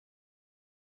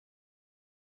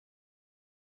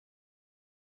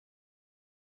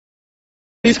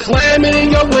He's climbing in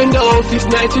your windows, he's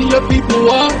snatching your people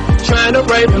up, trying to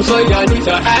rape them, so y'all need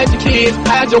to hide your kids,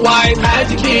 hide your wife, hide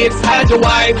your kids, hide your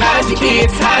wife, hide your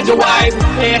kids, hide your wife,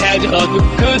 and hide your husband,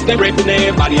 cause they raping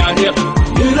everybody out here.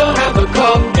 You don't have to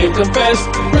come and confess,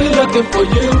 we're looking for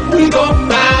you, we gon'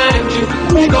 find you,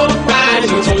 we gon' find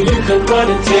you, so you can run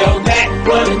and tell that,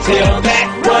 run and tell that,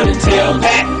 run and tell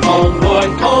that, homeboy,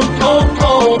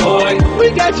 homeboy.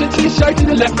 We got your t-shirt and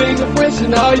your left fingerprints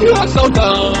and all, you are so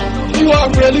dumb. You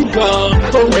are really gone,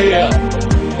 for real.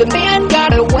 The man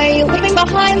got away, leaving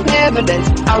behind evidence.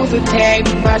 I was attacked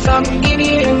by some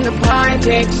idiot in the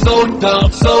project. So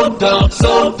dumb, so dumb,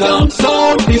 so dumb,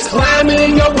 so he's climbing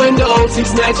in your windows, he's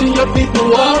snatching your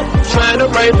people up, trying to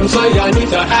rape them, so y'all need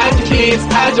to hide your kids,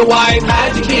 hide your wife,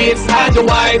 hide your kids, hide your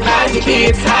wife, hide your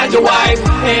kids, hide your wife,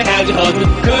 and hide your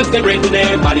husband, cause they raping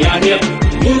everybody out here.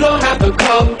 You don't have to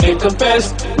come and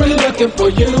confess, we're looking for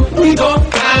you, we gon'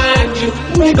 find you,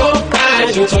 we gon'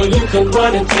 find you, so you can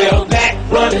run and tell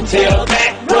that, run and tell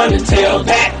that, run and tell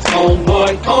that,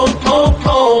 homeboy,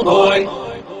 homeboy.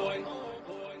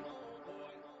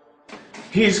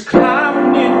 He's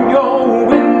climbing in your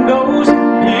windows,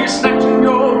 he's snatching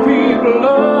your people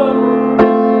up,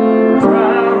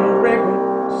 trying to rape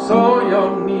them, so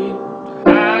you'll need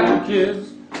to hide your kids,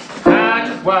 hide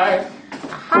your wife,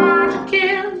 hide your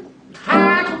kids,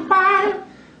 hide your wife,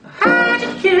 hide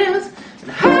your kids,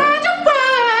 and hide your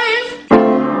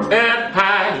wife, and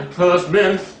hide your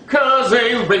husband, cause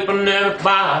they raping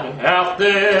everybody out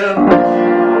there.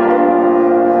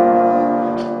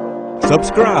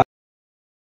 Subscribe.